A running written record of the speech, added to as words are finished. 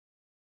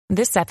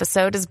This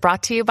episode is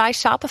brought to you by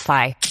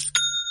Shopify.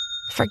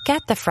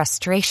 Forget the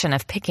frustration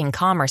of picking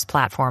commerce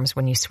platforms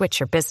when you switch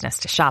your business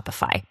to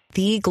Shopify,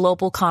 the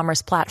global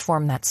commerce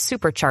platform that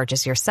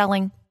supercharges your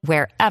selling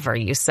wherever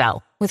you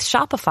sell. With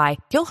Shopify,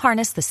 you'll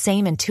harness the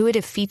same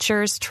intuitive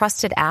features,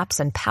 trusted apps,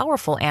 and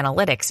powerful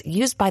analytics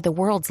used by the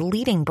world's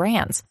leading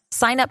brands.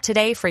 Sign up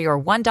today for your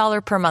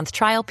 $1 per month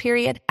trial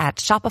period at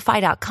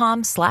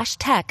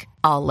shopify.com/tech,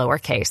 all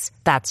lowercase.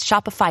 That's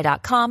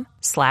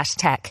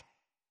shopify.com/tech.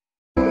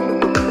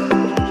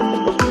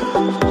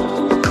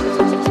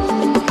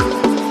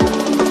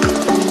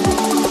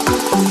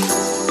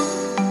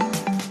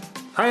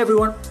 Hi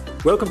everyone,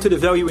 welcome to the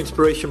Value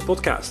Inspiration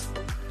Podcast.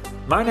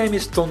 My name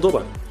is Ton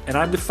Dobbe and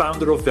I'm the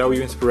founder of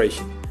Value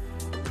Inspiration.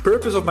 The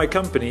purpose of my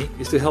company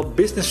is to help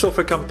business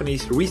software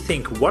companies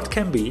rethink what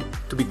can be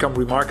to become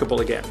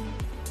remarkable again.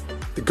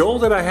 The goal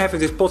that I have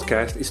in this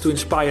podcast is to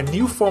inspire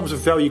new forms of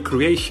value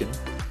creation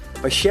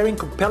by sharing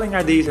compelling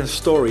ideas and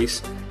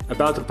stories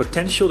about the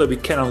potential that we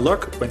can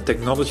unlock when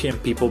technology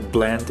and people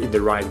blend in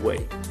the right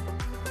way.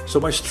 So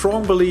my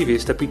strong belief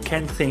is that we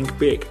can think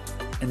big,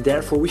 and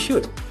therefore we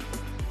should.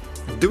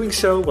 Doing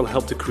so will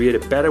help to create a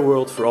better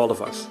world for all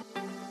of us.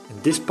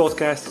 And this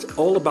podcast is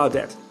all about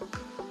that.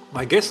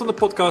 My guest on the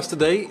podcast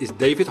today is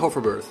David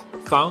Hofferberth,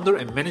 founder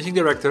and managing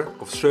director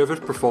of Service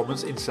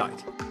Performance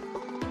Insight.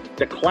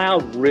 The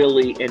cloud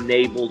really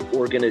enabled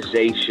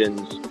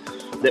organizations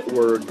that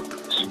were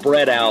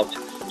spread out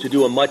to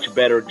do a much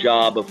better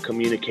job of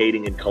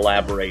communicating and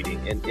collaborating.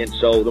 And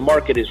so the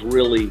market has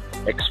really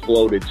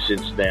exploded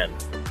since then.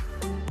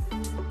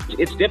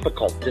 It's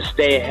difficult to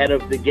stay ahead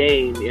of the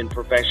game in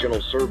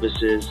professional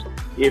services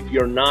if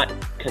you're not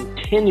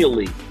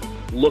continually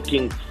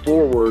looking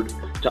forward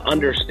to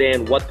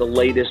understand what the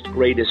latest,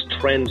 greatest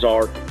trends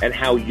are and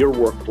how your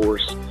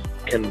workforce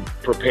can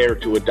prepare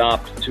to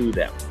adopt to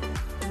them.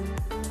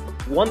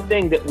 One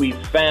thing that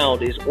we've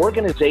found is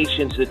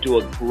organizations that do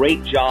a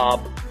great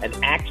job, an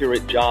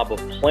accurate job of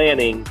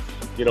planning,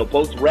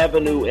 both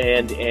revenue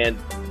and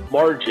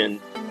margin,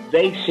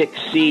 they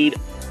succeed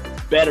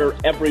better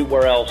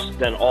everywhere else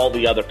than all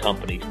the other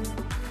companies.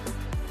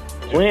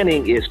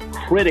 Planning is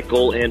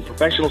critical, and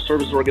professional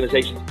service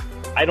organizations,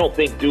 I don't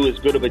think, do as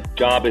good of a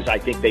job as I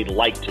think they'd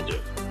like to do.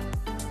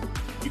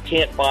 You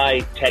can't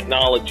buy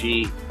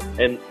technology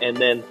and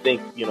then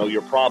think,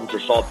 your problems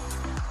are solved.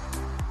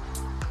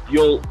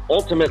 You'll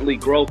ultimately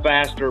grow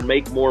faster,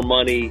 make more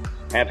money,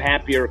 have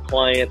happier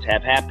clients,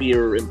 have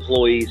happier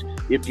employees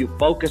if you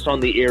focus on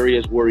the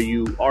areas where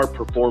you are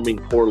performing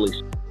poorly.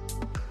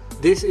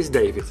 This is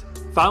David,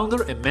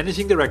 founder and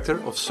managing director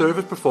of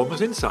Service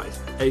Performance Insight,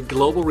 a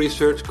global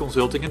research,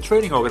 consulting and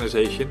training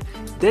organization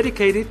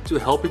dedicated to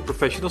helping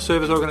professional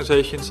service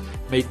organizations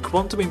make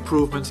quantum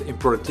improvements in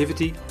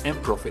productivity and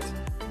profit.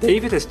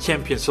 David has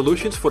championed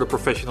solutions for the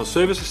professional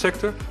services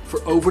sector for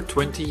over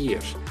 20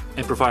 years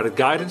and provided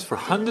guidance for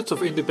hundreds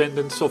of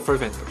independent software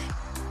vendors.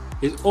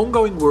 His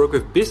ongoing work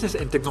with business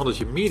and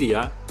technology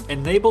media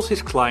enables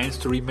his clients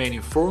to remain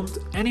informed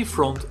and in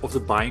front of the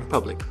buying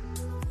public.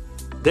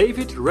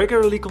 David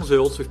regularly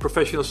consults with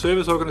professional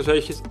service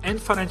organizations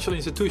and financial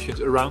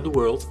institutions around the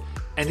world,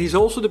 and he's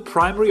also the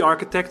primary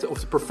architect of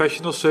the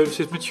Professional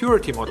Services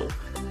Maturity Model,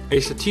 a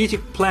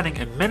strategic planning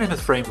and management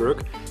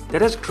framework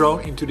that has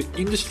grown into the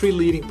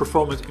industry-leading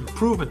performance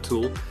improvement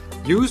tool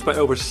used by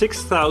over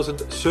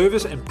 6,000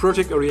 service and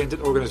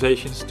project-oriented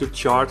organizations to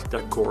chart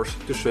their course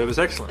to service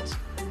excellence.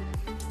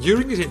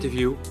 During this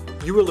interview,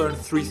 you will learn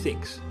three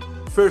things.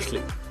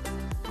 Firstly,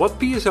 what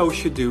PSOs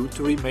should do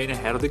to remain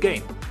ahead of the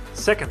game.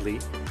 Secondly,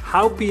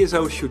 how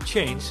PSOs should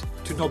change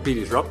to not be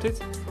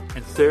disrupted.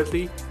 And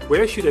thirdly,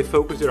 where should they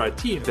focus their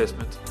IT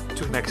investment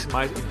to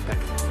maximize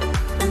impact.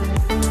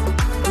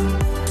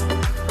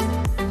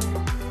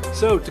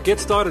 So, to get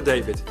started,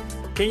 David,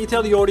 can you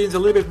tell the audience a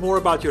little bit more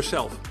about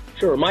yourself?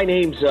 Sure. My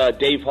name's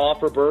Dave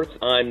Hofferberth.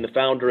 I'm the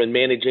founder and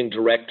managing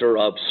director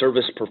of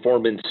Service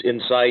Performance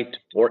Insight,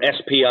 or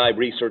SPI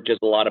Research, as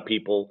a lot of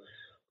people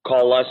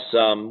call us.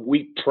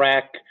 We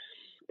track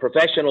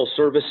professional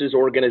services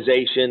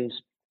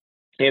organizations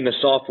and the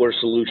software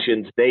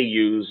solutions they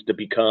use to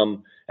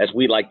become, as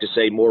we like to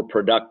say, more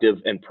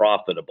productive and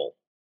profitable.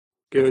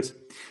 Good.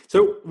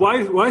 So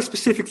why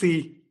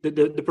specifically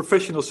the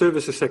professional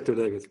services sector,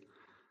 David?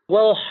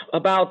 Well,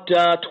 about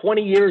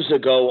 20 years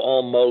ago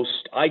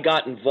almost, I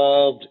got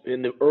involved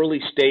in the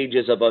early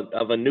stages of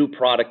a new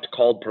product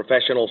called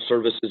Professional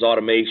Services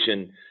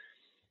Automation.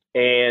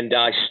 And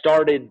I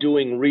started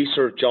doing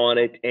research on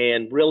it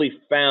and really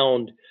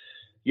found,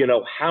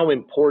 how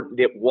important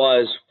it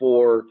was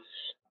for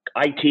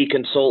IT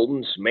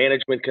consultants,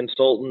 management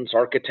consultants,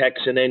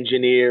 architects and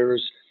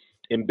engineers,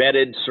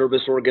 embedded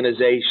service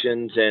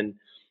organizations, and,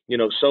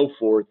 so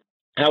forth,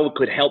 how it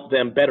could help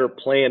them better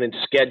plan and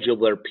schedule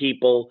their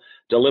people,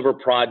 deliver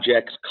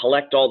projects,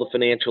 collect all the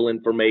financial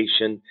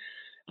information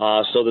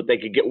so that they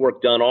could get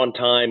work done on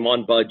time,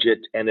 on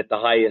budget, and at the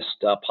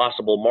highest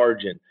possible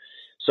margin.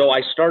 So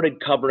I started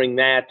covering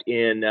that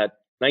in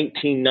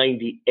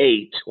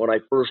 1998 when I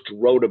first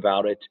wrote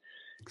about it.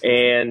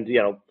 And,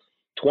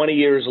 20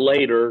 years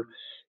later,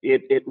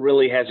 it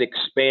really has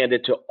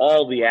expanded to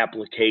all the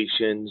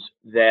applications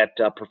that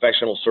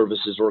professional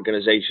services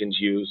organizations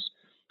use,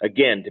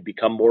 again, to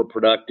become more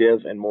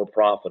productive and more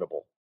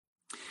profitable.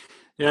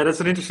 Yeah,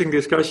 that's an interesting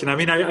discussion. I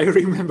mean, I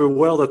remember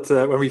well that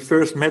when we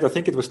first met, I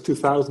think it was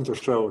 2000 or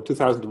so, or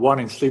 2001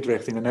 in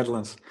Sliedrecht in the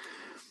Netherlands.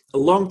 A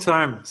long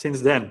time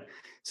since then.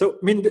 So,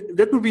 I mean,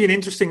 that would be an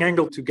interesting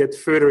angle to get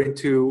further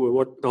into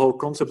what the whole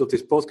concept of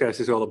this podcast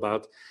is all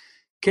about.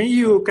 Can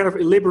you kind of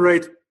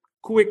elaborate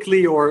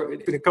quickly or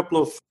in a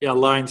couple of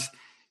lines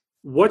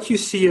what you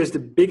see as the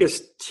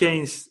biggest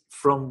change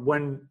from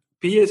when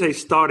PSA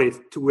started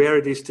to where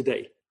it is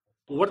today?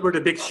 What were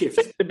the big shifts?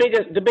 The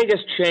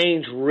biggest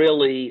change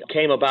really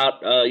came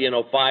about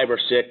 5 or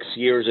 6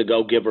 years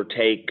ago, give or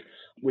take,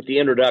 with the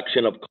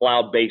introduction of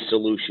cloud-based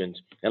solutions.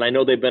 And I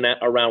know they've been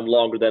around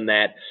longer than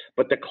that,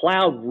 but the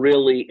cloud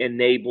really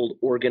enabled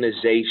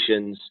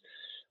organizations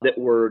that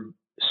were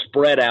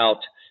spread out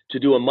to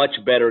do a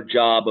much better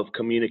job of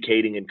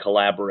communicating and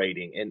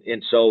collaborating.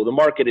 And so the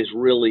market has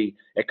really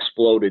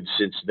exploded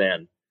since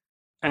then.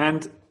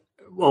 And,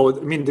 well,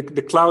 I mean,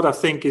 the cloud, I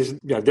think, is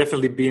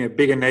definitely being a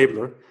big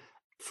enabler.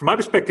 From my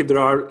perspective, there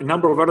are a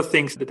number of other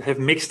things that have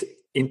mixed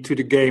into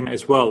the game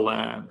as well.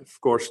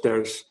 Of course,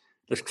 there's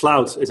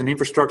clouds as an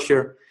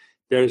infrastructure.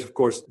 There's, of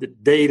course, the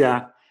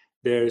data.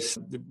 There's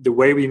the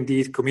way we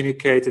indeed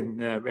communicate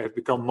and have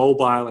become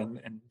mobile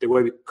and the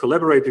way we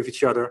collaborate with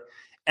each other.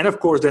 And,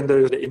 of course, then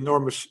there's the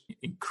enormous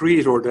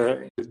increase or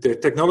the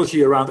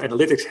technology around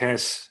analytics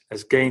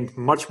has gained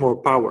much more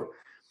power.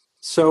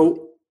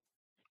 So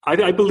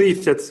I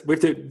believe that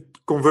with the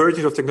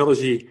convergence of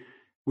technology,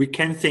 we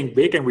can think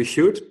big and we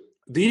should.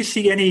 Do you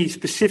see any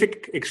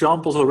specific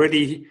examples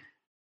already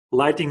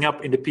lighting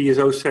up in the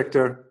PSO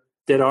sector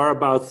that are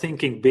about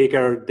thinking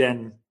bigger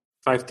than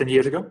 5-10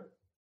 years ago?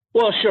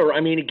 Well, sure.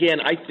 I mean, again,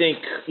 I think,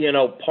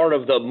 part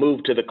of the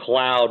move to the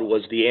cloud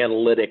was the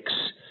analytics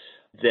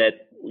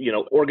that,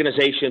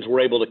 organizations were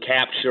able to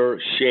capture,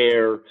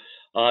 share,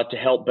 to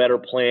help better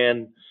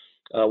plan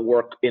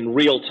work in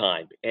real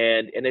time.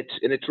 And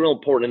it's real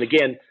important. And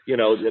again,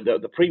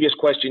 the previous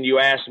question you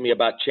asked me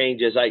about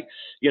changes,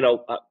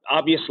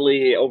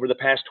 obviously over the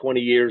past 20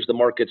 years, the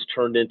market's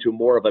turned into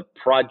more of a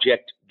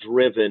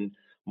project-driven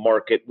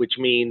market, which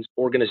means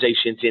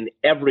organizations in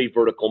every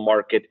vertical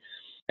market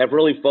have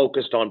really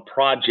focused on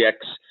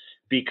projects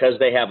because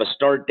they have a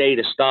start date,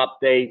 a stop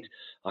date,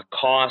 a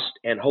cost,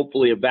 and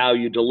hopefully a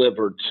value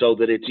delivered so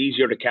that it's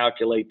easier to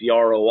calculate the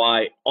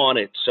ROI on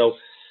it. So,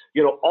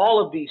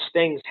 all of these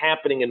things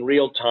happening in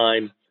real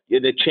time,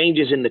 the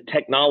changes in the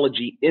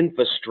technology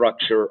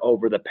infrastructure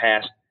over the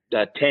past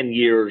 10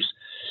 years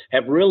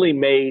have really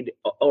made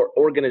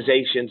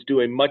organizations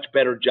do a much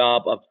better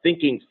job of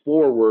thinking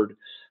forward,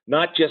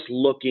 not just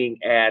looking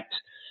at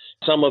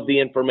some of the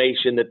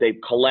information that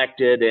they've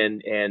collected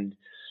and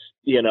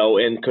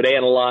could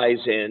analyze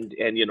and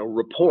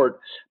report,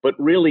 but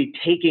really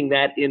taking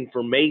that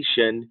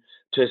information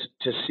to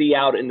see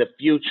out in the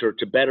future,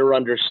 to better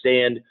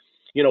understand,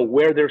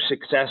 where they're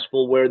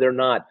successful, where they're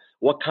not,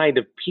 what kind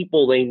of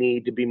people they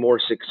need to be more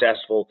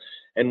successful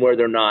and where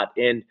they're not.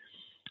 And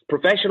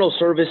professional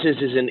services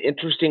is an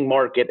interesting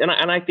market. And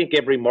I think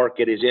every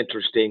market is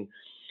interesting,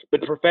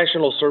 but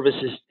professional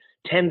services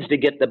tends to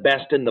get the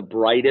best and the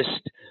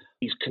brightest,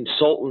 these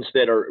consultants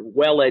that are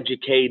well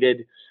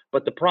educated,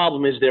 but the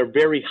problem is they're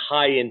very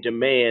high in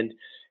demand.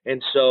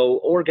 And so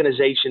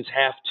organizations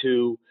have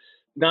to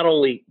not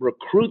only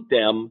recruit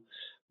them,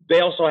 they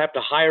also have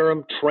to hire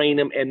them, train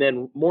them, and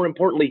then more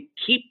importantly,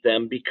 keep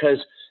them because,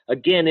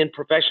 again, in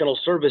professional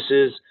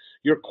services,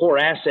 your core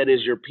asset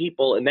is your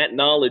people, and that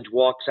knowledge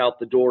walks out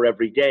the door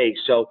every day.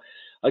 So,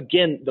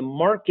 again, the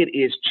market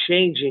is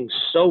changing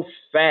so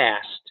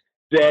fast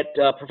that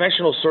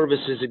professional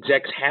services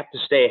execs have to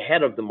stay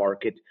ahead of the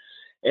market.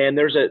 And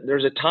there's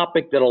a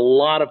topic that a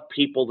lot of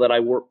people that I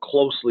work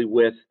closely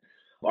with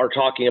are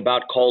talking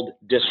about called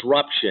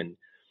disruption,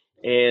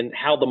 and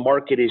how the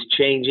market is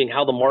changing,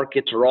 how the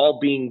markets are all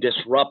being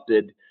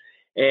disrupted.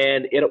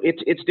 And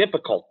it's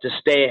difficult to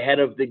stay ahead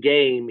of the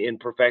game in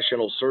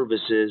professional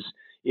services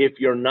if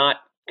you're not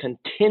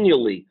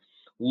continually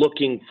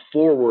looking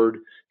forward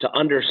to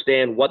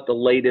understand what the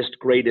latest,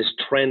 greatest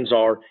trends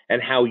are and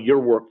how your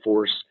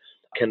workforce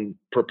can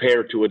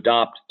prepare to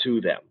adopt to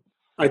them.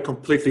 I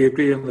completely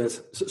agree on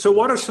this. So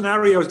what are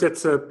scenarios that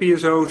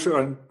PSOs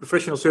and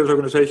professional service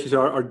organizations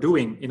are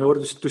doing in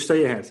order to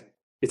stay ahead?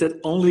 Is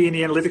that only in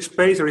the analytics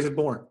space or is it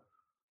more?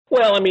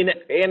 Well, I mean,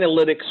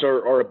 analytics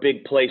are a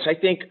big place. I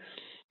think,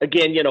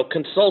 again,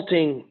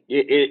 consulting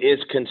is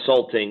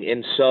consulting.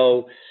 And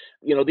so,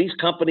 these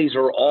companies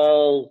are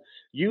all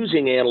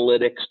using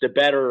analytics to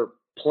better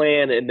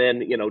plan and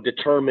then,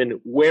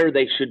 determine where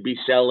they should be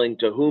selling,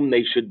 to whom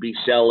they should be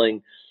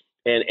selling,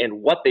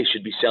 and what they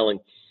should be selling.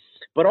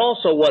 But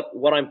also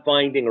what I'm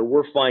finding, or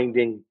we're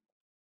finding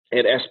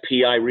at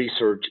SPI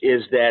Research,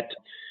 is that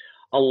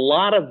a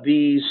lot of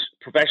these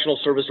professional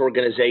service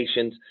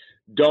organizations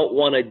don't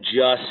want to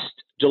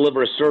just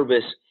deliver a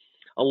service.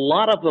 A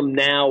lot of them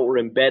now are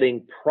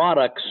embedding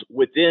products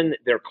within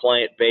their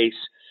client base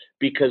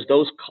because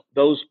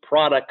those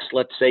products,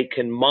 let's say,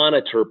 can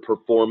monitor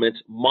performance,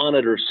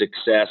 monitor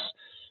success,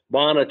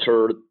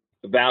 monitor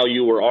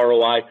value or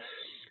ROI,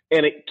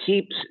 and it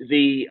keeps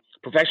the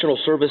professional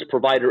service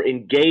provider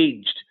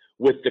engaged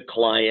with the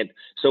client.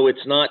 So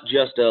it's not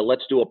just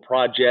let's do a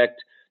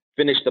project,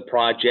 finish the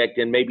project,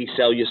 and maybe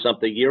sell you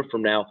something a year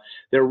from now.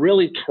 They're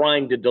really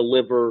trying to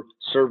deliver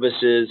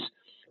services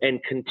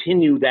and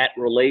continue that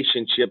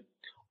relationship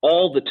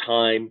all the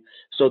time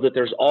so that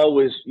there's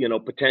always,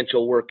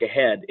 potential work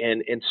ahead.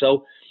 And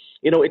so,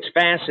 it's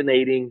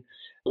fascinating.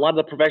 A lot of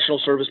the professional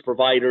service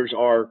providers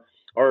are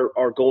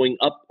going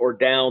up or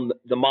down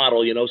the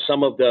model.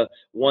 Some of the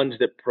ones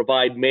that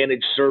provide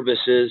managed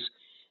services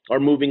are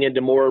moving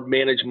into more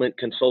management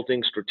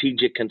consulting,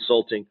 strategic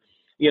consulting.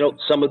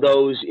 Some of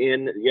those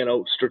in,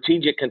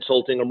 strategic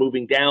consulting are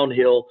moving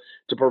downhill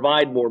to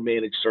provide more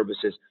managed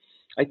services.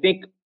 I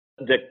think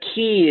the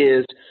key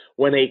is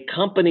when a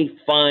company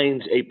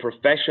finds a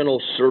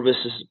professional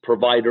services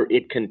provider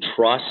it can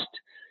trust,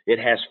 it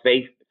has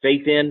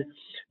faith in,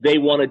 they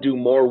want to do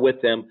more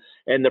with them.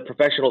 And the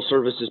professional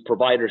services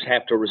providers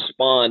have to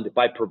respond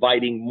by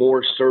providing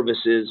more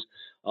services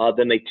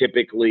than they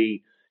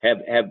typically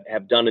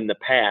have done in the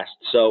past.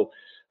 So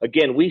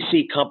again, we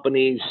see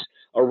companies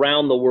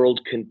around the world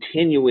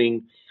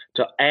continuing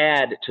to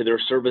add to their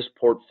service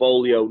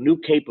portfolio new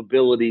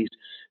capabilities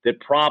that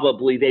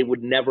probably they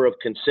would never have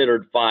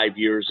considered 5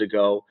 years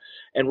ago.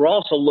 And we're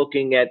also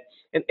looking at,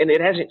 and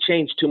it hasn't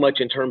changed too much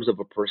in terms of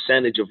a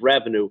percentage of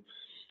revenue,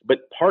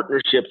 but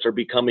partnerships are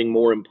becoming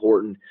more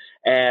important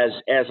as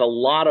a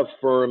lot of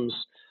firms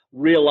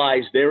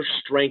realize their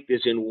strength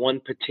is in one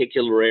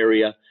particular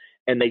area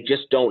and they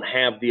just don't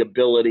have the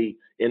ability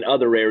in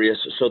other areas.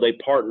 So they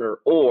partner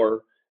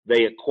or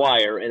they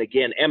acquire. And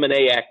again,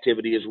 M&A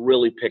activity has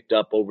really picked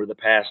up over the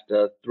past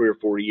 3 or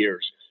 4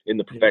 years in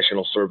the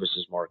professional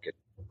services market.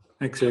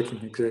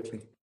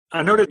 Exactly.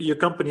 I know that your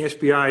company,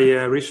 SPI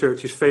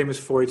Research, is famous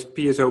for its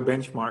PSO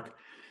benchmark,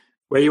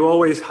 where you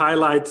always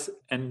highlight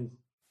and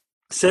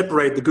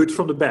separate the good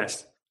from the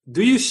best.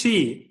 Do you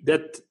see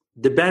that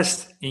the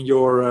best in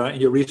your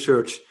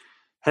research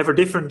have a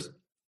different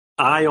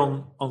eye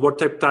on what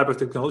type of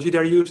technology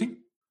they're using?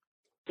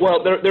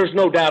 Well, there's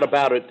no doubt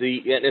about it.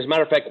 As a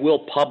matter of fact,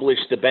 we'll publish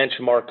the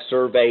benchmark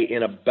survey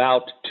in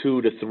about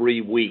 2 to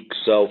 3 weeks.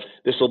 So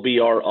this will be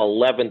our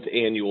 11th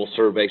annual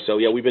survey. So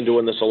yeah, we've been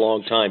doing this a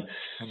long time.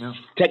 I know.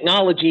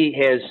 Technology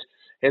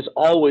has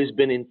always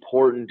been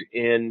important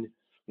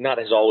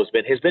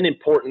has been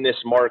important in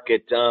this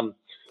market,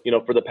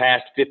 for the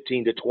past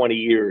 15 to 20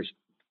 years.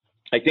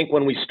 I think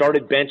when we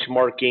started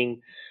benchmarking,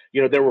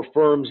 there were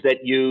firms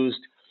that used,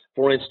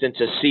 for instance,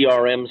 a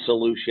CRM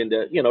solution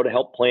to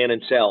help plan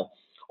and sell.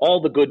 All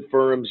the good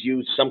firms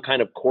use some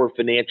kind of core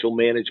financial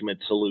management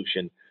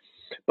solution.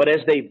 But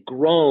as they've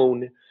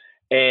grown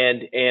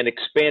and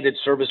expanded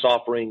service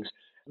offerings,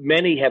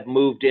 many have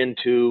moved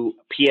into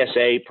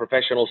PSA,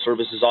 professional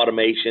services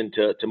automation,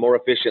 to more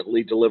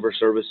efficiently deliver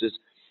services.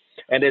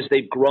 And as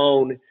they've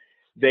grown,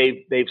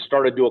 they've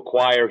started to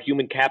acquire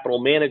human capital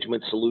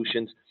management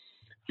solutions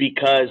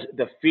because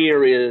the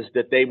fear is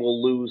that they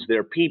will lose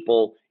their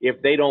people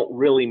if they don't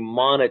really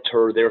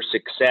monitor their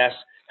success,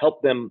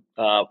 help them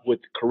with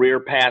career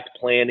path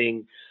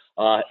planning,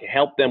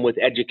 help them with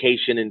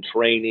education and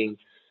training,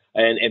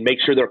 and make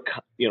sure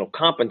they're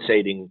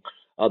compensating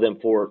them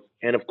for it.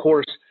 And of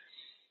course,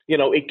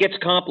 it gets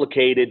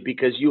complicated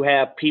because you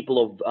have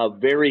people of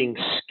varying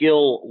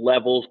skill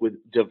levels with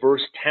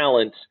diverse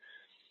talents.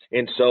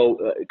 And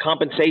so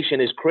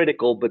compensation is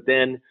critical, but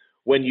then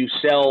when you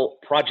sell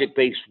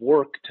project-based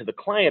work to the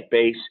client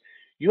base,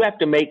 you have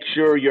to make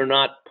sure you're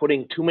not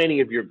putting too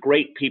many of your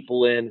great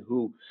people in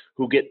who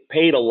get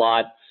paid a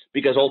lot,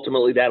 because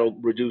ultimately that'll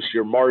reduce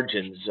your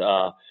margins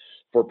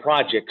for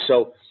projects.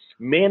 So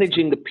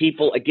managing the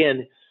people,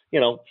 again,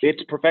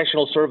 it's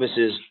professional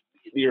services.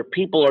 Your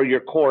people are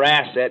your core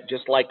asset,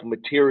 just like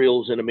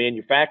materials in a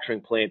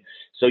manufacturing plant.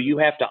 So you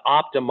have to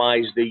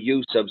optimize the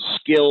use of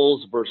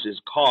skills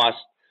versus cost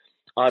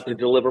to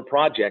deliver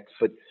projects.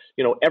 But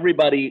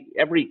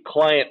every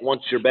client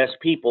wants your best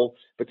people,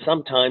 but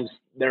sometimes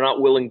they're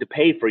not willing to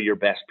pay for your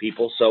best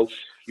people. So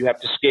you have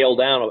to scale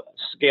down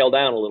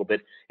a little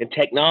bit. And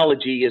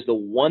technology is the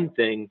one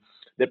thing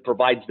that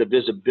provides the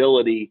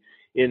visibility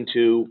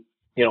into,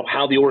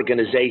 how the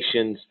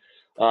organizations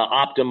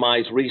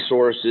optimize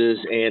resources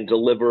and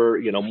deliver,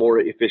 more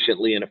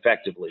efficiently and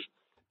effectively.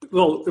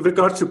 Well, with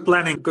regards to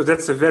planning, because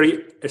that's a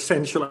very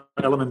essential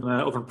element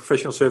of a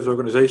professional service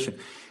organization,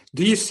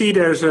 do you see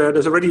there's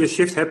already a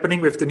shift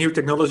happening with the new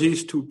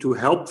technologies to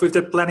help with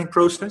that planning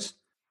process?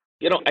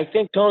 I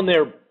think, Tone,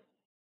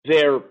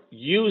 they're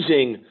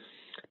using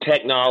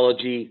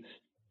technology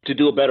to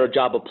do a better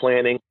job of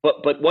planning.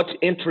 But what's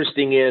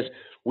interesting is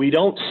we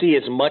don't see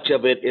as much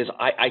of it as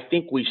I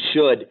think we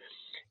should.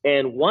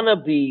 And one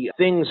of the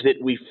things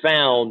that we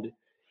found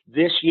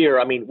this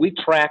year, we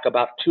track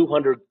about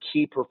 200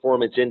 key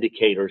performance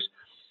indicators,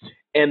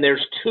 and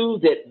there's two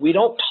that we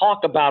don't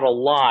talk about a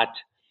lot,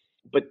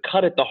 but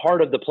cut at the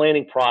heart of the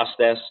planning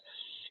process.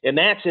 And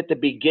that's at the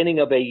beginning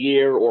of a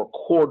year or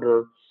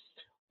quarter.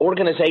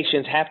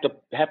 Organizations have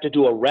to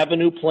do a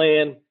revenue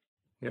plan,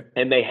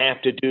 and they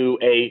have to do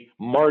a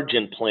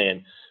margin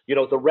plan.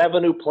 The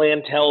revenue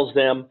plan tells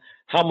them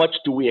how much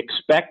do we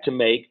expect to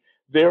make,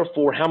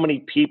 therefore how many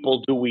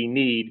people do we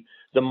need.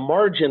 The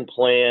margin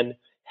plan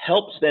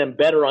helps them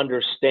better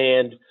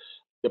understand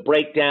the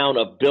breakdown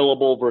of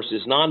billable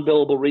versus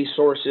non-billable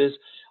resources.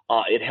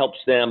 It helps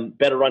them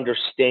better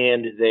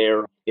understand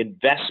their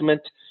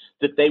investment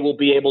that they will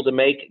be able to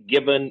make,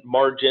 given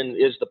margin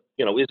is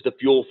the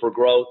fuel for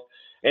growth.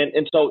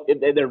 And so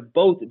they're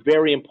both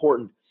very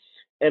important.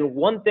 And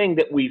one thing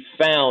that we've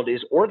found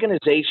is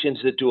organizations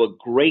that do a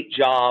great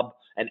job,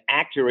 an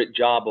accurate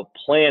job of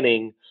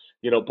planning,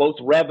 both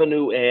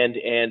revenue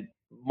and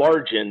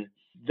margin,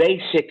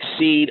 they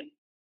succeed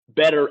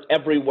better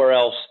everywhere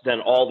else than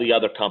all the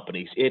other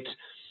companies. It's,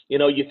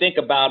 you think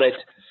about it,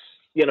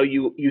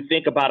 you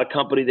think about a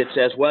company that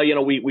says, well,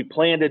 we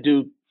plan to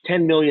do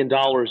 $10 million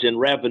in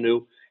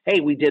revenue. Hey,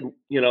 we did,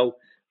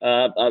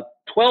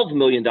 $12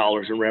 million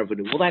in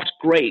revenue. Well, that's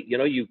great.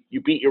 You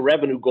beat your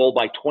revenue goal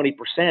by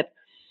 20%.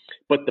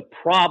 But the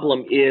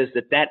problem is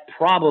that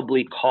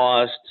probably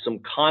caused some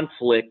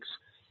conflicts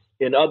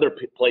in other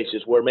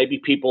places where maybe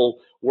people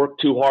worked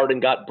too hard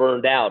and got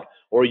burned out,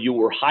 or you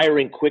were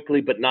hiring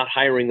quickly but not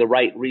hiring the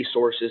right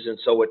resources, and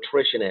so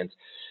attrition ends.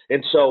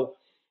 And so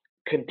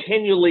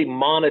continually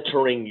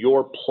monitoring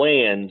your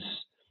plans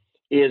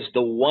is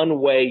the one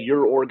way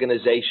your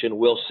organization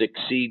will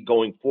succeed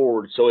going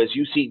forward. So as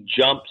you see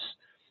jumps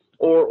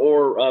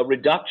or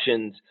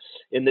reductions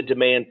in the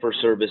demand for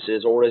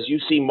services, or as you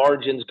see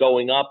margins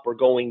going up or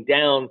going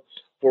down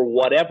for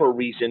whatever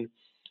reason,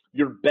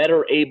 you're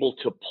better able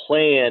to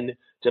plan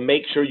to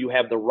make sure you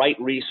have the right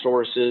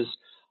resources,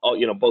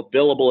 both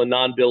billable and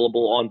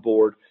non-billable on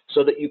board,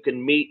 so that you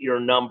can meet your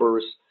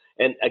numbers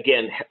and,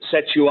 again,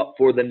 set you up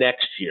for the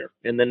next year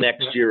and the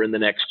next year and the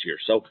next year.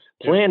 So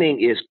planning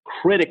is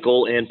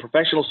critical, and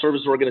professional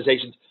service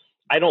organizations,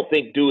 I don't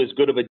think, do as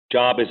good of a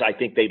job as I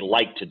think they'd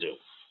like to do.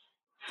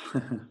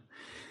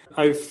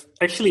 I've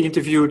actually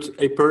interviewed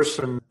a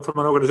person from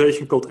an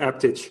organization called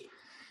Aptich.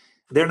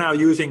 They're now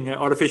using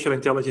artificial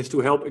intelligence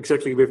to help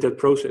exactly with that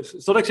process.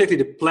 It's not exactly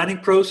the planning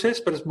process,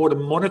 but it's more the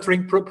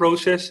monitoring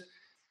process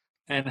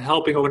and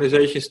helping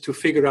organizations to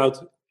figure out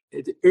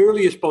at the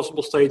earliest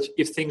possible stage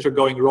if things are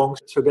going wrong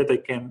so that they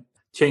can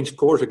change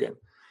course again.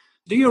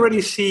 Do you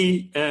already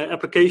see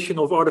application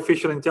of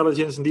artificial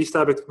intelligence and these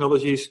type of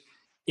technologies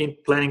in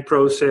planning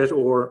process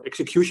or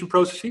execution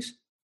processes?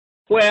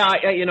 Well,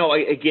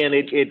 again,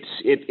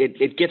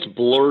 it gets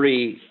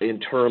blurry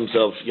in terms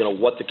of,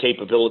 what the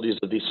capabilities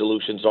of these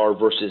solutions are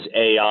versus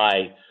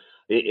AI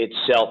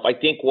itself. I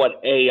think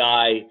what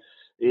AI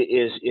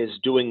is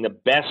doing the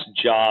best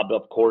job,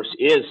 of course,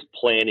 is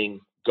planning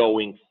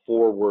going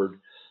forward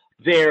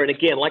there. And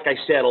again, like I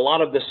said, a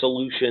lot of the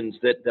solutions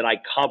that I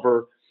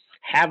cover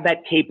have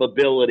that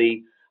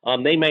capability.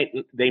 They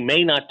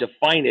may not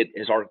define it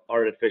as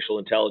artificial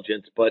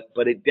intelligence, but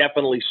it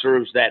definitely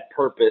serves that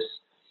purpose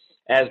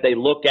as they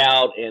look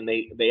out and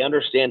they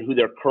understand who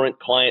their current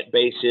client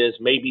base is,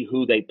 maybe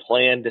who they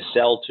plan to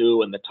sell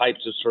to and the types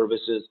of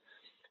services.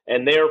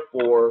 And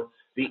therefore,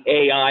 the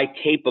AI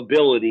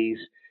capabilities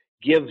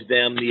give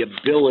them the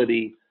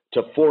ability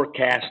to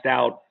forecast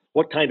out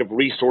what kind of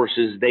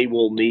resources they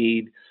will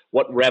need,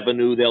 what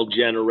revenue they'll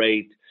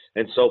generate,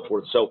 and so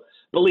forth. So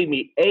believe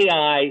me,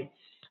 AI,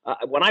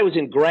 when I was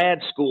in grad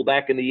school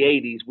back in the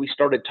 80s, we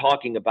started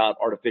talking about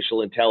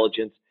artificial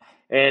intelligence.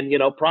 And,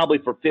 probably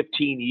for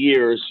 15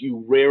 years,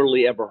 you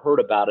rarely ever heard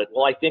about it.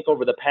 Well, I think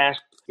over the past,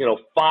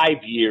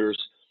 5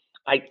 years,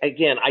 I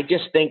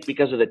just think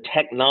because of the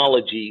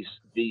technologies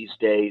these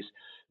days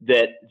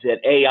that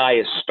AI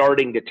is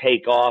starting to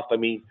take off. I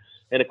mean,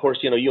 and of course,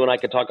 you and I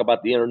could talk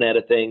about the Internet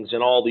of Things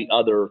and all the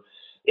other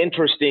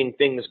interesting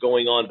things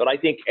going on. But I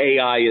think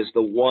AI is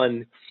the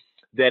one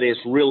that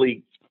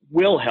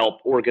will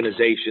help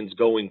organizations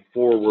going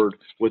forward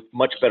with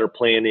much better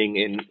planning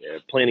and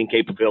planning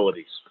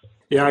capabilities.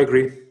 Yeah, I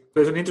agree.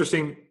 There's an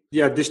interesting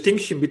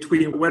distinction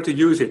between where to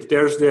use it.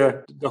 There's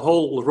the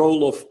whole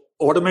role of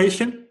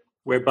automation,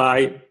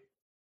 whereby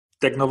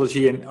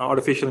technology and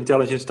artificial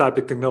intelligence type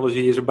of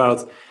technology is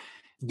about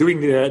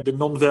doing the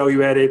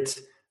non-value added,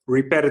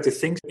 repetitive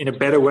things in a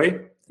better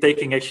way,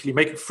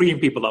 freeing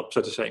people up,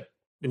 so to say.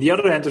 And the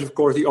other end is, of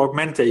course, the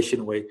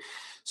augmentation way.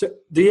 So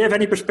do you have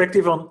any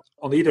perspective on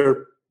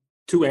either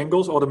two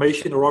angles,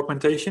 automation or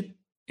augmentation?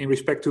 In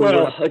respect to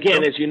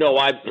again, as you know,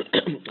 I've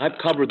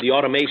covered the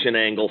automation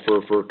angle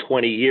for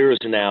 20 years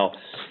now,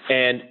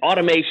 and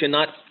automation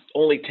not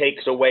only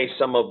takes away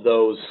some of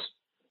those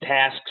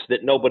tasks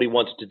that nobody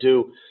wants to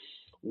do.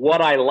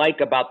 What I like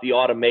about the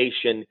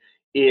automation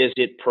is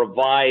it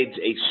provides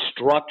a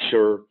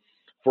structure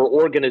for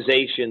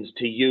organizations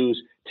to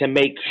use to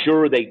make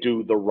sure they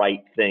do the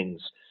right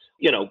things.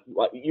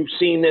 You've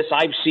seen this,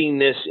 I've seen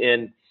this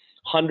in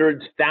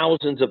hundreds,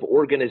 thousands of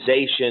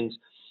organizations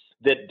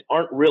that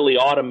aren't really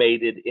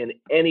automated in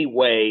any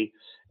way,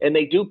 and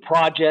they do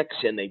projects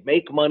and they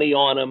make money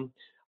on them,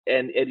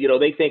 And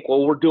they think,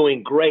 well, we're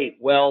doing great.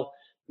 Well,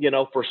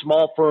 for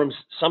small firms,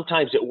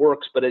 sometimes it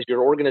works, but as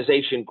your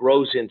organization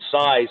grows in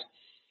size,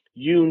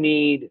 you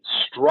need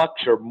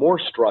structure, more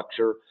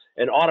structure,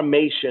 and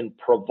automation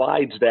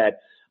provides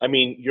that. I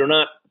mean, you're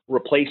not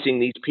replacing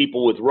these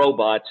people with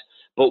robots,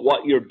 but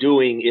what you're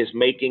doing is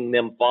making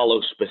them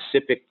follow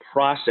specific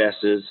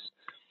processes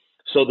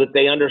so that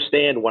they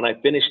understand when I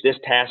finish this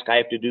task, I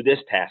have to do this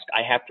task.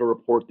 I have to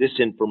report this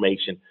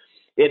information.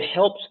 It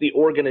helps the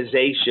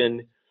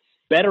organization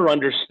better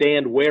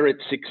understand where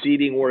it's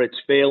succeeding, where it's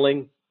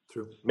failing,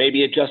 True.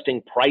 Maybe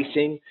adjusting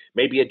pricing,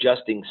 maybe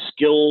adjusting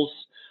skills,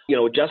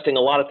 adjusting a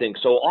lot of things.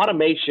 So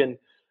automation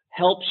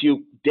helps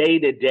you day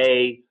to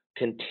day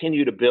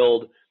continue to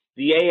build.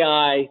 The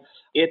AI,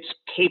 its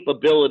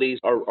capabilities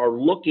are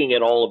looking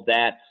at all of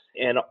that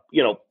and,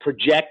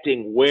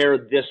 projecting where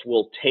this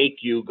will take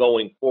you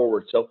going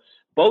forward. So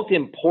both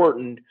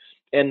important,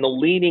 and the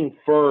leading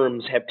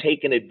firms have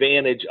taken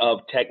advantage of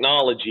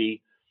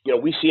technology.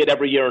 We see it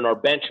every year in our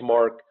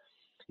benchmark.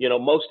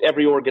 Most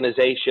every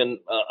organization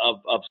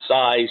of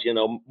size,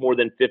 more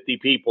than 50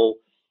 people,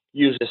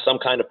 uses some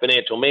kind of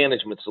financial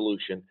management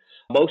solution.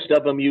 Most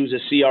of them use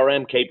a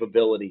CRM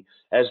capability.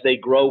 As they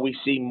grow, we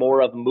see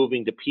more of them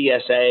moving to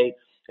PSA.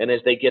 And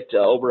as they get to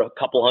over a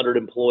couple hundred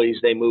employees,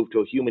 they move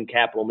to a human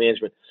capital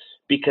management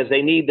because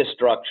they need the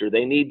structure,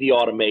 they need the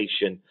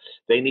automation,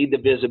 they need the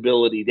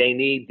visibility, they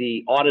need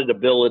the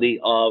auditability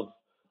of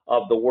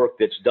the work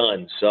that's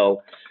done.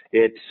 So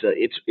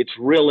it's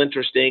real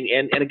interesting.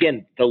 And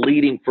again, the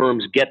leading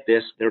firms get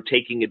this. They're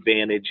taking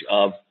advantage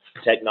of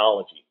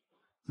technology.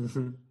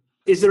 Mm-hmm.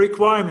 Is the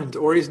requirement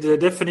or is the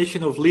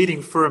definition of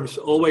leading firms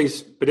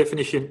always, by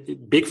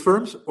definition, big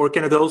firms? Or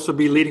can it also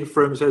be leading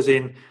firms as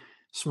in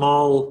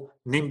small,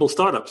 nimble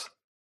startups?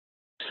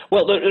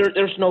 Well,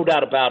 there's no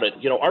doubt about it.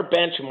 Our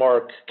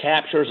benchmark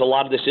captures a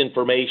lot of this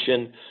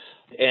information.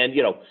 And,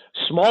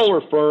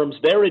 smaller firms,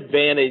 their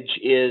advantage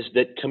is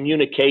that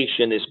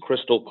communication is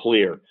crystal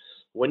clear.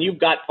 When you've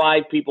got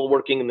 5 people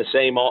working in the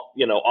same,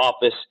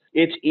 office,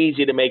 it's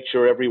easy to make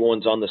sure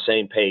everyone's on the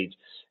same page.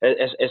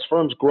 As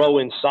firms grow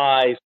in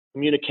size,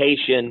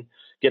 communication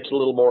gets a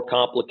little more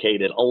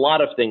complicated. A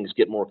lot of things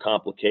get more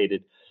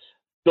complicated.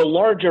 The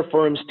larger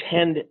firms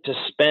tend to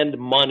spend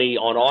money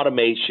on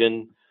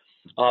automation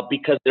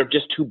because they're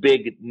just too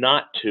big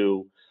not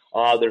to.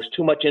 There's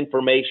too much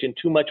information,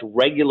 too much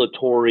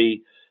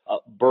regulatory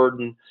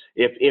burden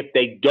if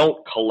they don't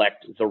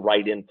collect the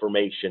right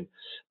information.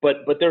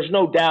 But there's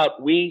no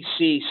doubt we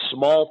see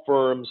small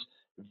firms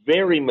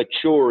very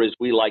mature, as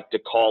we like to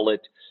call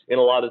it, in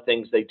a lot of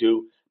things they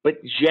do. But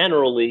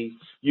generally,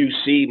 you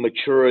see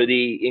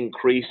maturity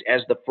increase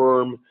as the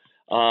firm,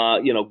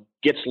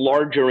 gets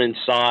larger in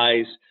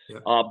size,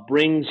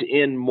 brings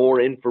in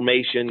more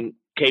information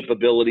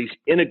capabilities,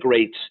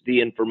 integrates the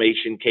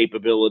information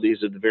capabilities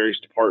of the various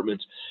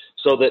departments,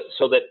 so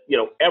that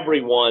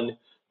everyone,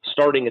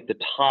 starting at the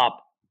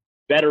top,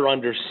 better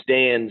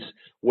understands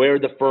where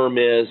the firm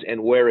is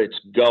and where it's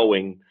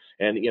going,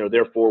 and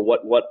therefore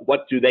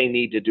what do they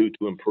need to do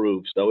to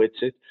improve. So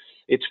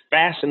it's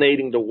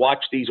fascinating to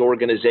watch these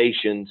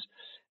organizations,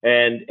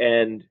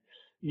 and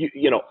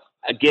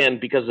again,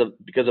 because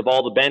of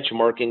all the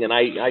benchmarking, and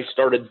I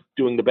started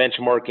doing the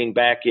benchmarking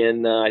back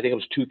in I think it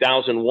was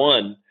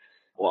 2001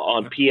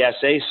 on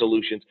PSA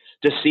solutions,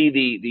 to see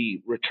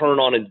the return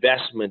on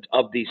investment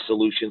of these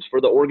solutions for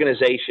the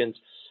organizations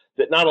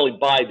that not only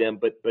buy them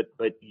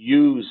but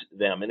use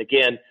them. And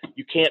again,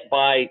 you can't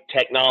buy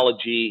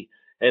technology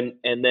and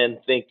then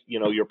think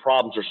your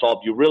problems are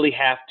solved. You really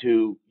have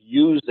to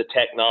use the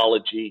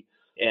technology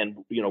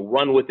and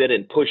run with it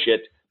and push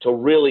it to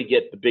really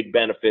get the big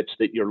benefits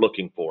that you're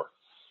looking for.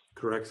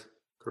 Correct.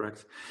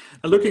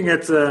 And looking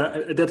at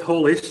that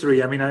whole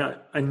history, I mean,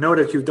 I know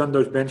that you've done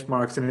those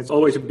benchmarks, and it's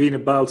always been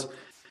about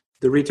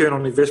the return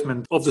on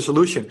investment of the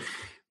solution.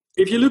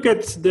 If you look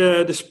at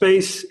the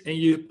space and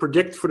you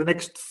predict for the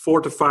next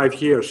 4 to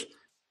 5 years,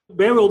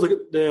 where will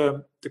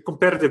the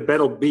competitive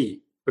battle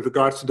be with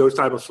regards to those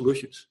type of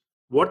solutions?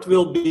 What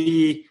will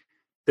be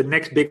the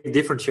next big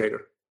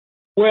differentiator?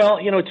 Well,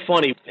 it's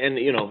funny, and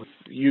you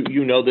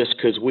know this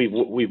because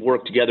we've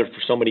worked together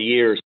for so many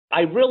years.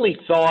 I really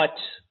thought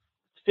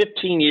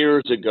 15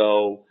 years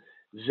ago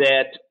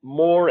that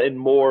more and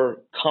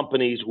more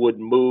companies would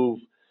move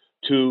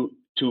to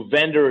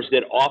vendors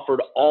that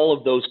offered all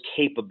of those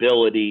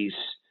capabilities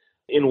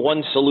in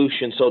one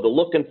solution. So the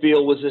look and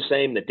feel was the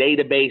same, the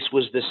database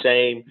was the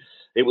same.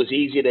 It was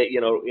easy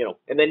to,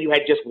 and then you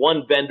had just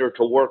one vendor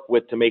to work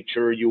with to make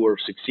sure you were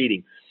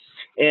succeeding.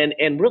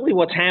 And really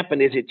what's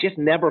happened is it just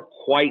never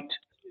quite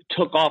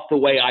took off the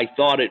way I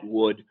thought it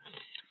would.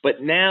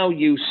 But now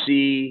you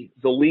see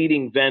the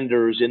leading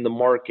vendors in the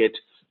market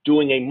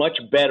doing a much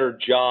better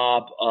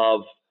job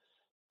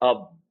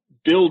of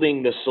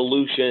building the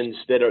solutions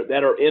that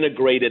are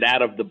integrated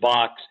out of the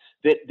box,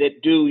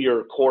 that do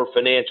your core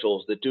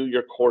financials, that do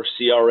your core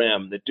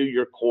CRM, that do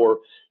your core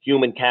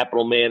human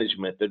capital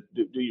management, that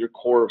do your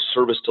core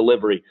service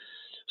delivery,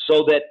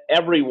 so that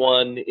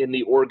everyone in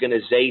the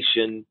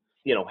organization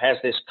has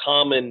this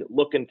common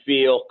look and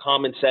feel,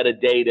 common set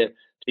of data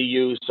to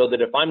use, so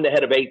that if I'm the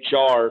head of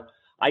HR,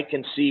 I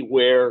can see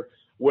where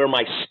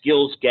my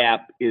skills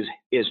gap is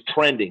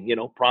trending,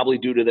 probably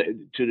due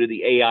to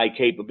the AI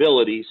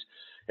capabilities,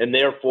 and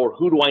therefore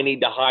who do I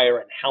need to hire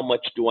and how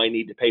much do I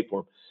need to pay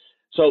for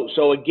them.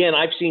 So again,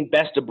 I've seen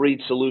best of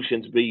breed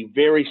solutions be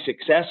very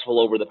successful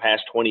over the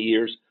past 20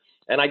 years,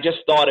 and I just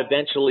thought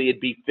eventually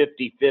it'd be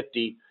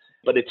 50-50,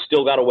 but it's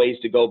still got a ways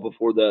to go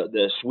before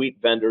the suite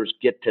vendors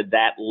get to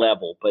that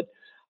level. But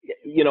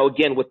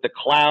again, with the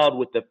cloud,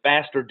 with the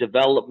faster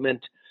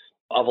development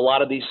of a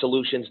lot of these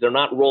solutions, they're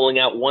not rolling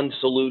out one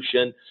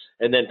solution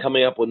and then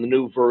coming up with a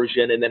new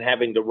version and then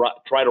having to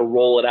try to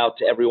roll it out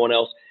to everyone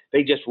else.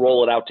 They just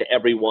roll it out to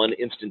everyone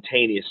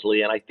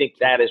instantaneously. And I think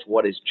that is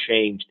what has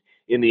changed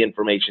in the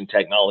information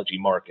technology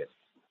market.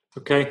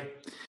 Okay.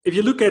 If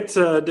you look at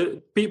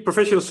the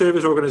professional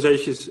service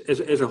organizations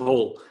as a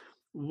whole,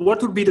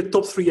 what would be the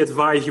top 3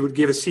 advice you would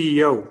give a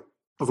CEO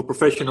of a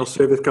professional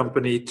service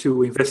company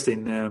to invest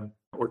in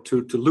or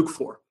to look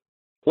for?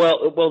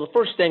 Well, the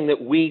first thing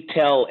that we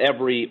tell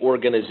every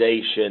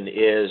organization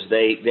is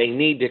they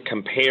need to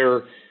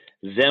compare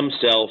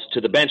themselves to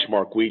the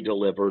benchmark we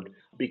delivered,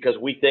 because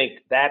we think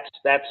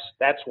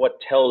that's what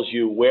tells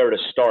you where to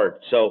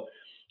start. So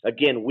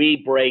again, we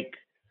break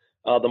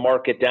the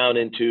market down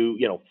into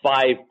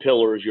 5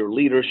 pillars: your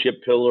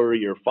leadership pillar,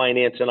 your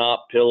finance and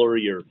op pillar,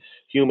 your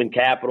human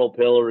capital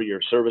pillar,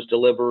 your service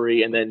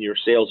delivery, and then your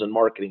sales and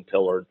marketing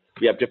pillar.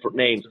 We have different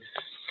names.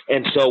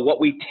 And so what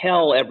we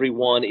tell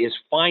everyone is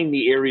find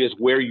the areas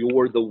where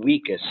you're the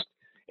weakest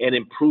and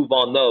improve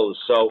on those.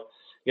 So,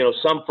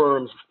 some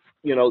firms,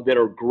 that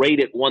are great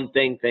at one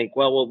thing think,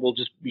 well, we'll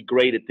just be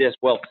great at this.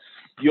 Well,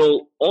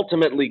 you'll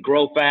ultimately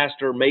grow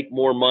faster, make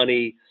more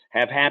money,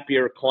 have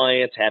happier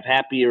clients, have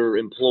happier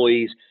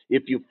employees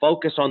if you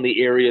focus on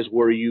the areas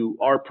where you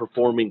are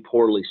performing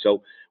poorly.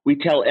 So we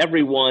tell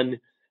everyone,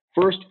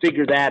 first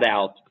figure that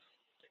out,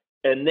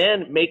 and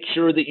then make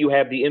sure that you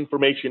have the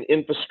information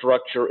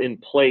infrastructure in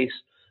place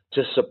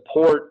to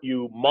support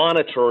you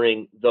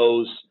monitoring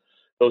those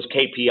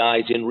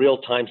KPIs in real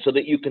time so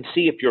that you can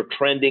see if you're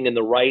trending in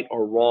the right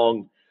or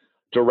wrong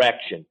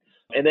direction.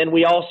 And then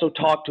we also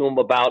talk to them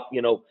about,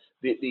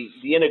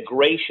 the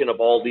integration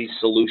of all these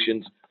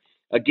solutions.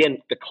 Again,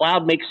 the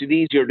cloud makes it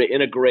easier to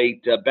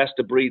integrate best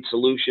of breed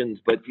solutions,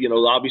 but,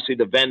 obviously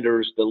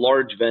the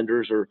large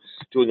vendors are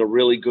doing a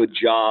really good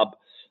job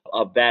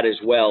of that as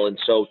well. And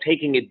so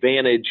taking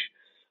advantage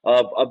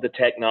of the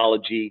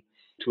technology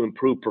to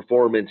improve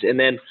performance. And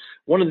then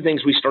one of the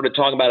things we started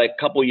talking about a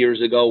couple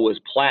years ago was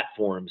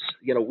platforms.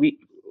 We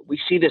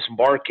see this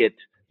market,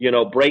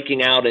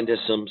 breaking out into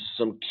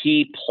some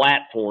key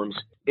platforms,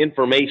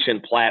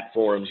 information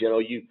platforms.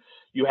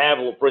 You have,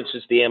 for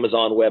instance, the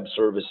Amazon Web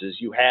Services.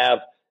 You have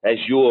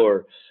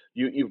Azure.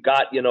 You've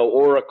got,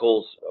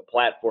 Oracle's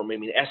platform.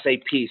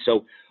 SAP.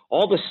 So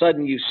all of a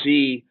sudden you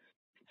see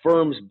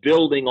firms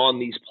building on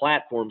these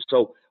platforms.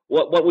 So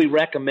what we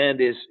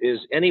recommend is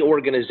any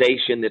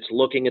organization that's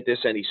looking at this,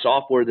 any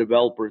software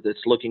developer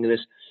that's looking at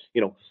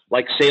this,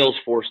 like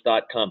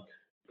Salesforce.com,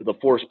 the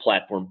Force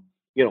platform,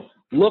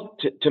 look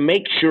to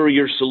make sure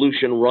your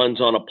solution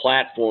runs on a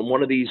platform,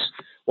 one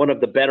of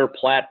the better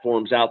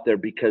platforms out there,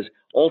 because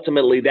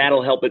ultimately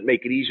that'll help it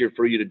make it easier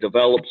for you to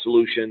develop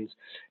solutions,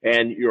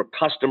 and your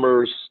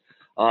customers,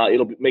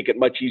 it'll make it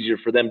much easier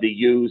for them to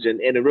use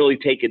and really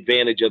take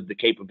advantage of the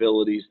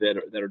capabilities that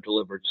are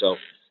delivered. So,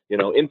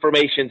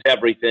 information's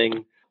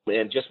everything,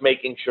 and just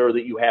making sure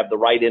that you have the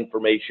right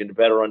information to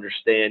better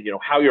understand,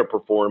 how you're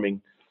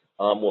performing,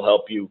 will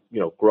help you,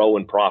 grow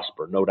and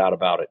prosper. No doubt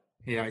about it.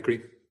 Yeah, I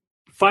agree.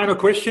 Final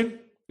question.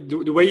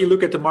 The way you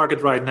look at the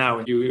market right now,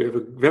 and you have a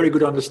very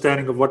good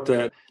understanding of what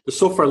the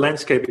software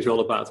landscape is all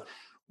about.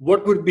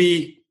 What would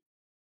be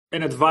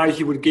an advice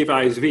you would give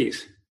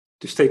ISVs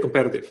to stay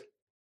competitive?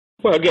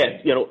 Well, again,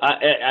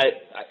 I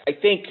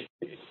think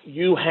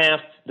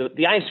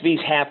the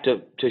ISVs have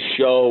to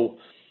show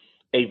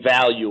a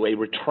value, a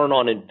return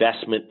on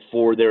investment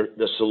for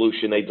the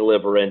solution they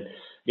deliver. And,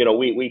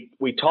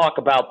 we talk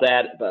about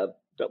that, but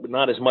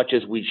not as much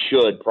as we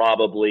should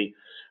probably.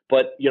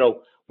 But,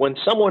 when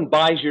someone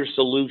buys your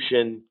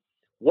solution,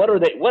 what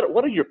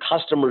are your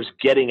customers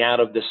getting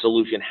out of the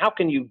solution? How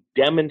can you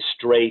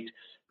demonstrate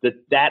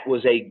that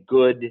was a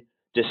good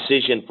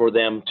decision for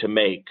them to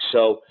make?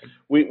 So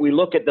we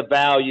look at the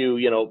value,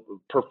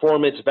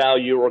 performance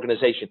value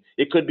organization.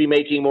 It could be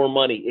making more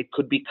money. It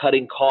could be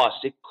cutting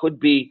costs. It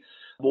could be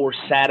more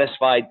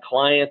satisfied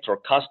clients or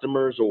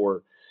customers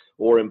or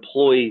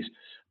employees.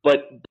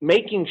 But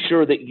making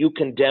sure that you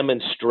can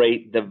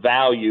demonstrate the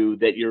value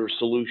that your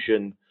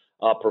solution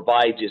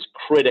provides is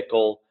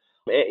critical,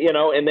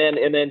 and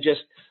then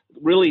just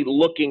really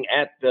looking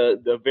at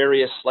the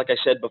various, like I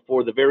said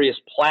before, the various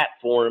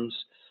platforms.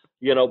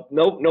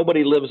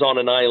 Nobody lives on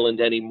an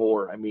island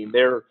anymore.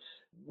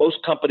 Most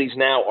companies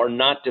now are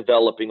not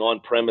developing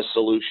on-premise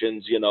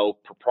solutions,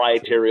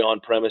 proprietary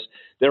on-premise.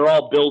 They're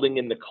all building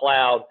in the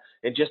cloud,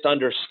 and just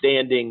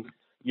understanding,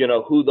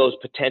 who those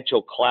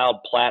potential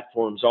cloud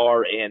platforms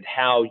are and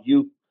how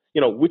you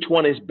which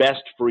one is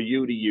best for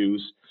you to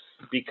use,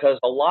 because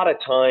a lot of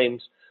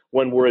times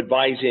when we're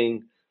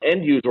advising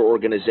end user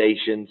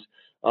organizations,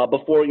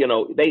 before,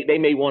 they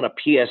may want a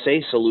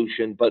PSA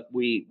solution, but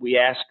we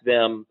ask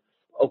them,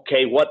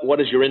 okay, what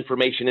does your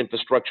information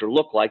infrastructure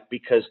look like?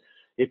 Because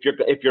if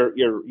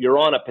you're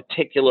on a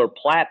particular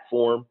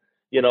platform,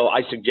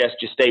 I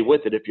suggest you stay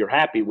with it if you're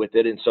happy with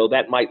it. And so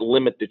that might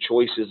limit the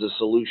choices of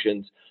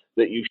solutions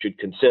that you should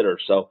consider.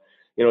 So,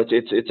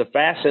 it's a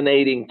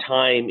fascinating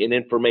time in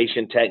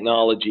information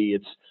technology.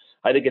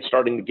 I think it's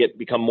starting to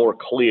become more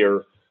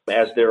clear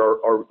as there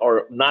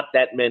are not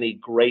that many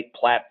great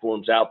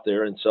platforms out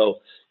there. And so,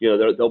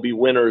 there'll be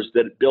winners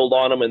that build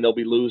on them and there'll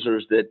be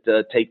losers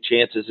that take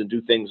chances and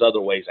do things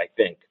other ways, I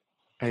think.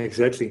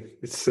 Exactly.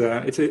 It's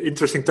an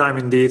interesting time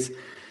indeed.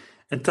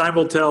 And time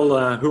will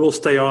tell who will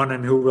stay on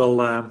and who will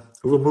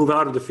move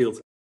out of the field.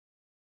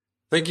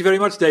 Thank you very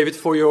much, David,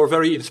 for your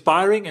very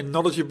inspiring and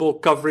knowledgeable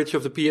coverage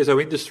of the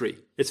PSO industry.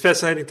 It's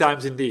fascinating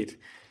times indeed.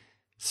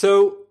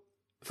 So,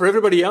 for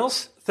everybody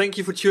else, thank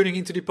you for tuning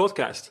into the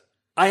podcast.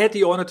 I had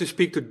the honor to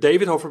speak to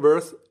David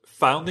Hofferberth,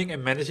 founding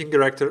and managing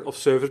director of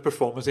Service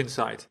Performance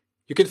Insight.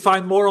 You can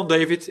find more on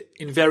David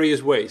in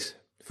various ways.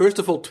 First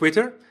of all,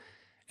 Twitter.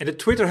 And the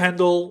Twitter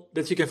handle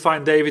that you can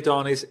find David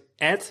on is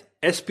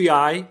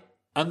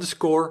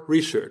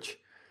 @SPI_research.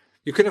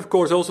 You can, of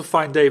course, also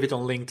find David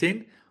on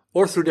LinkedIn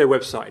or through their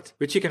website,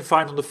 which you can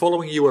find on the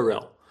following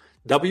URL,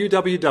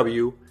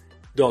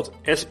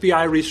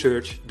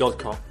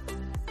 www.spiresearch.com.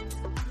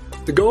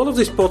 The goal of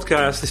this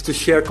podcast is to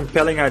share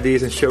compelling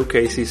ideas and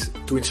showcases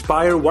to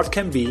inspire what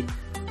can be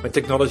when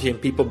technology and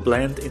people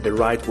blend in the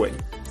right way.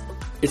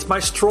 It's my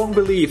strong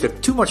belief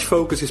that too much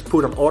focus is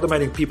put on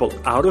automating people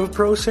out of a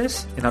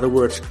process, in other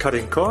words,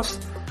 cutting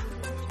costs,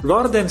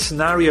 rather than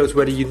scenarios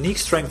where the unique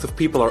strength of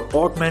people are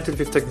augmented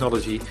with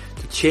technology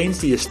to change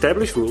the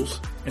established rules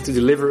and to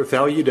deliver a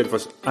value that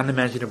was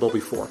unimaginable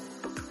before.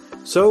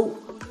 So,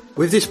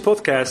 with this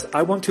podcast,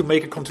 I want to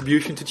make a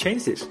contribution to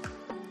change this,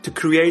 to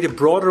create a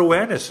broader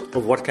awareness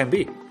of what can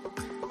be,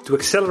 to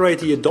accelerate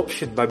the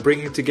adoption by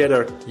bringing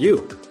together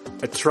you,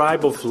 a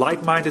tribe of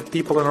like-minded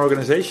people and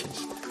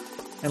organizations,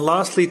 and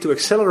lastly, to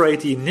accelerate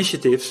the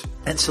initiatives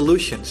and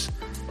solutions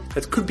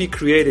that could be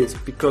created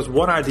because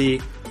one idea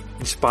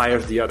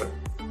inspires the other.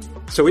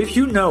 So if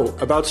you know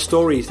about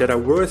stories that are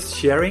worth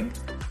sharing,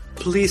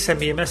 please send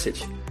me a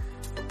message.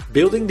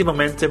 Building the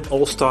momentum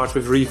all starts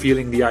with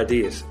revealing the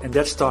ideas, and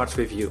that starts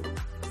with you.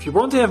 If you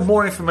want to have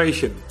more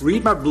information,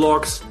 read my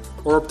blogs,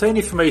 or obtain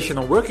information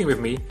on working with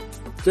me,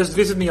 just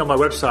visit me on my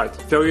website,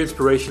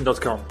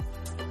 valueinspiration.com.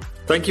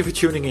 Thank you for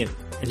tuning in,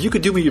 and you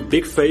could do me a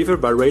big favor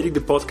by rating the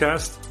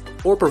podcast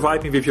or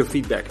provide me with your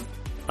feedback.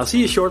 I'll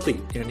see you shortly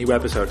in a new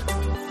episode.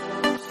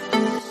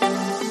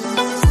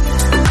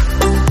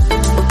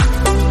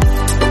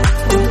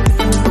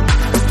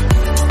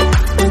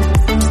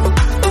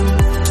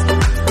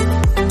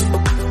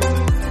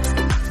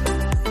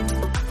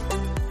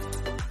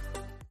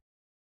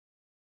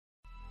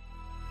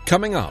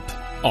 Coming up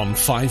on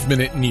 5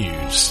 Minute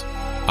News,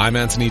 I'm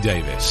Anthony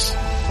Davis.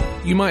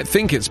 You might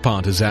think it's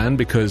partisan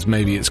because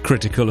maybe it's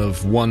critical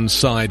of one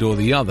side or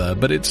the other,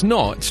 but it's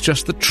not. It's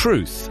just the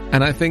truth.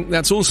 And I think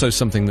that's also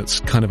something that's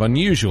kind of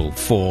unusual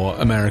for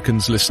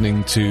Americans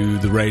listening to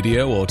the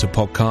radio or to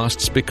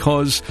podcasts,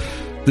 because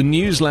the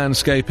news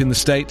landscape in the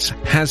States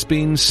has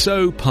been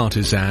so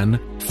partisan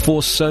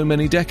for so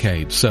many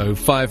decades. So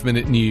 5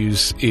 Minute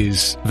News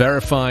is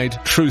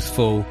verified,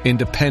 truthful,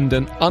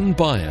 independent,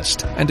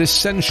 unbiased, and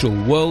essential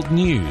world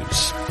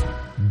news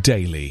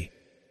daily.